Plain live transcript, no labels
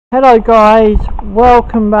Hello guys,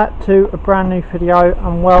 welcome back to a brand new video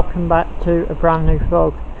and welcome back to a brand new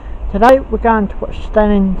vlog. Today we're going to watch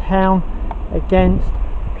Steyning Town against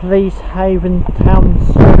Peacehaven Town.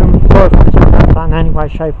 Sorry if I misspelled that in any way,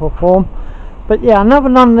 shape or form. But yeah, another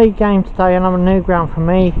non-league game today, another new ground for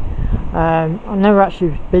me. I've never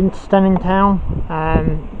actually been to Steyning Town,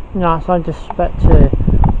 so I just expect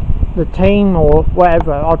the team or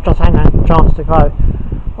whatever, I've just ain't had a chance to go.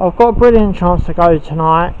 I've got a brilliant chance to go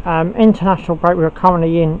tonight. International break, we're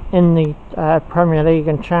currently in the Premier League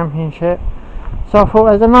and Championship. So I thought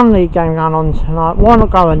there's a non-league game going on tonight. Why not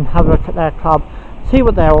go and have a look at their club, see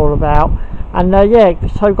what they're all about. And yeah,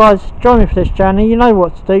 so guys, join me for this journey. You know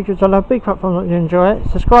what to do, because I'll have a big platform that you enjoy it.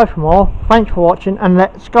 Subscribe for more. Thanks for watching and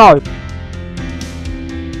let's go.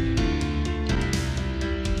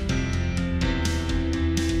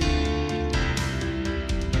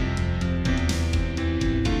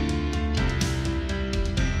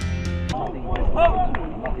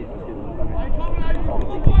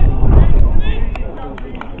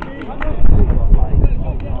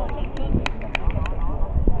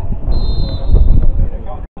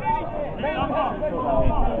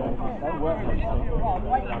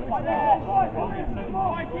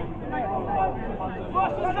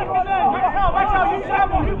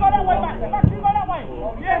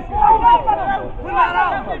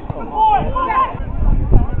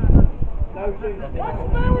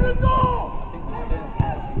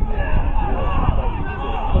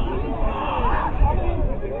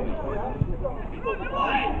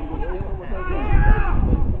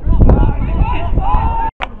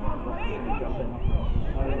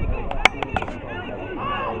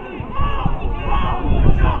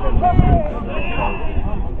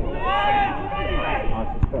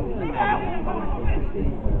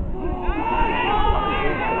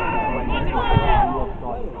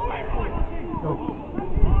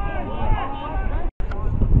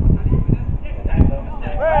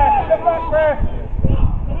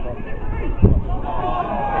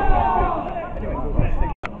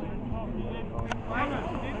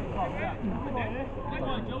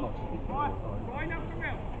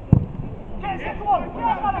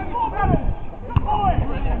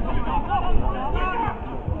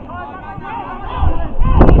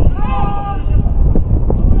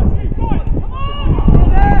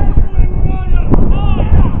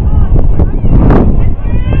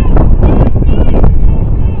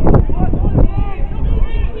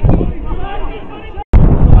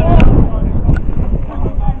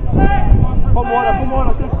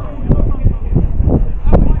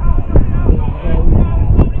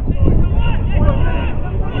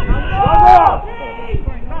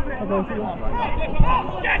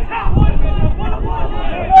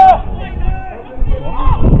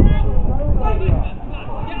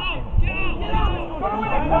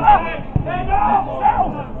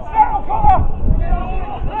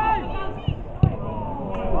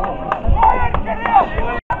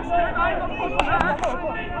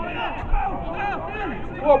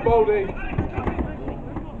 Come on, Baldy.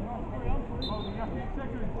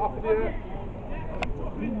 Up in the air.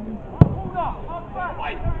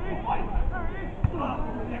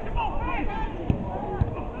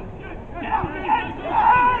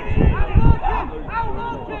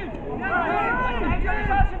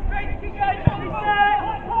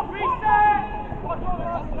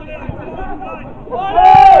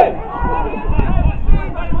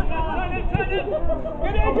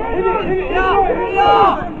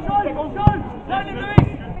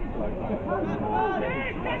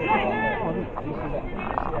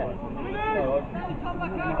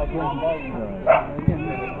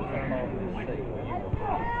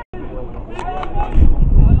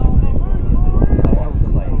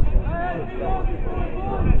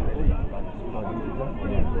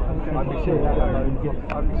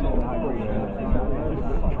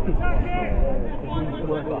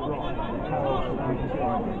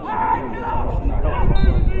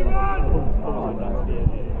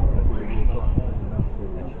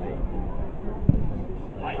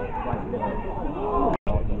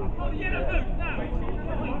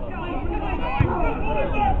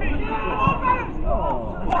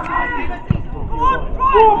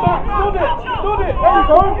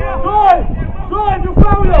 Drive, you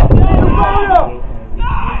failure!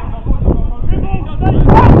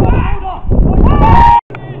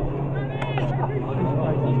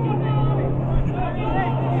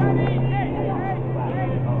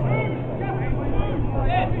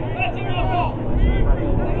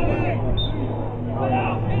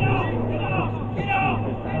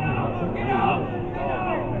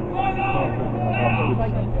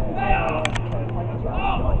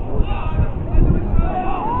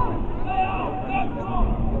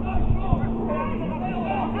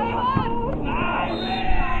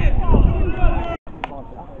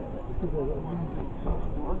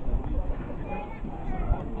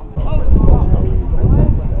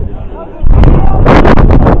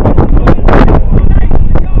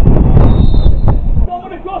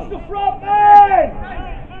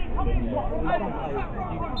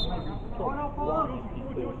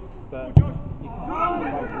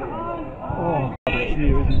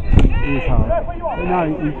 He's hard. But no,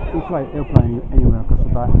 he'll play anywhere across the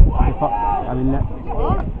back. I mean, that.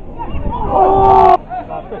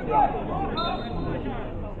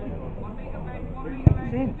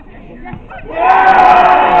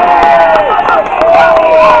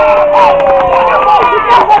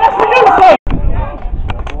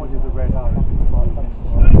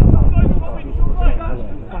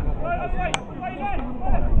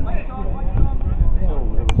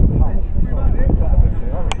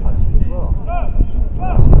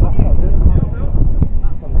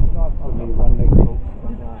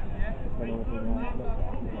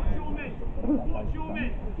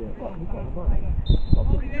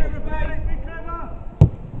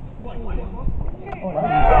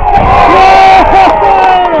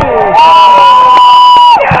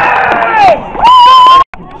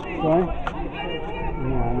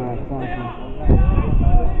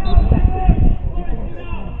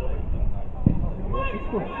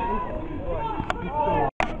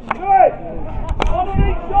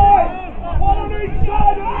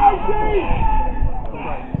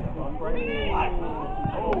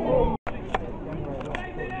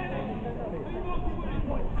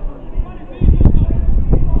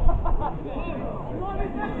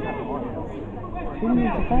 He didn't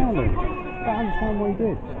need to foul him. I don't understand what he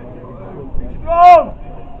did. Strong!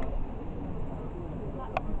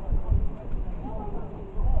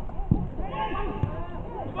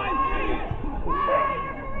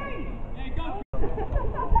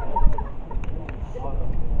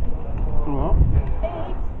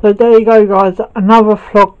 So there you go, guys, another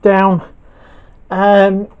flog down.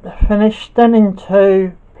 Finished Steyning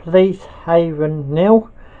 2, Peacehaven 0.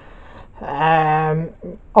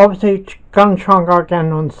 Obviously gonna try and go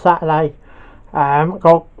again on Saturday.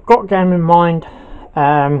 Got a game in mind,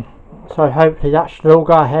 so hopefully that should all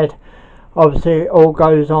go ahead. Obviously it all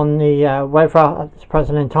goes on the weather at this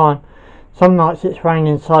present in time. Some nights it's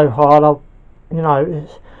raining so hard,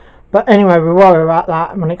 but anyway, we worry about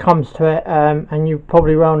that when it comes to it, and you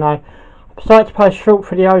probably well know. I've started to post short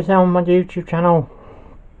videos now on my YouTube channel,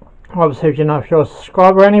 obviously if you're a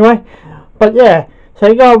subscriber anyway. But yeah, so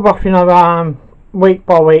you go roughly week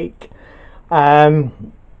by week.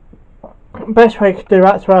 Best way to do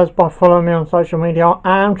that as well is by following me on social media.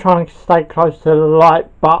 I am trying to stay close to the light,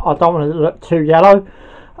 but I don't want it to look too yellow.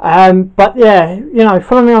 But yeah,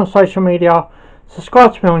 follow me on social media,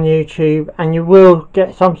 subscribe to me on YouTube, and you will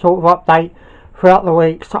get some sort of update throughout the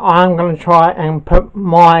week. So I'm going to try and put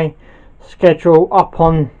my schedule up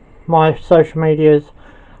on my social medias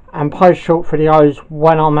and post short videos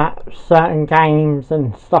when I'm at certain games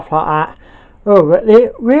and stuff like that. Oh,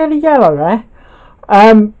 really yellow there.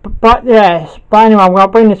 But yes, but anyway, I'm going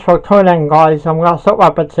to bring this for a to an end, guys. I'm going to stop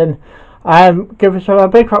rabbiting. Give us a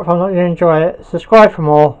big thumbs up if you enjoy it. Subscribe for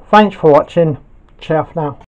more. Thanks for watching. Ciao for now.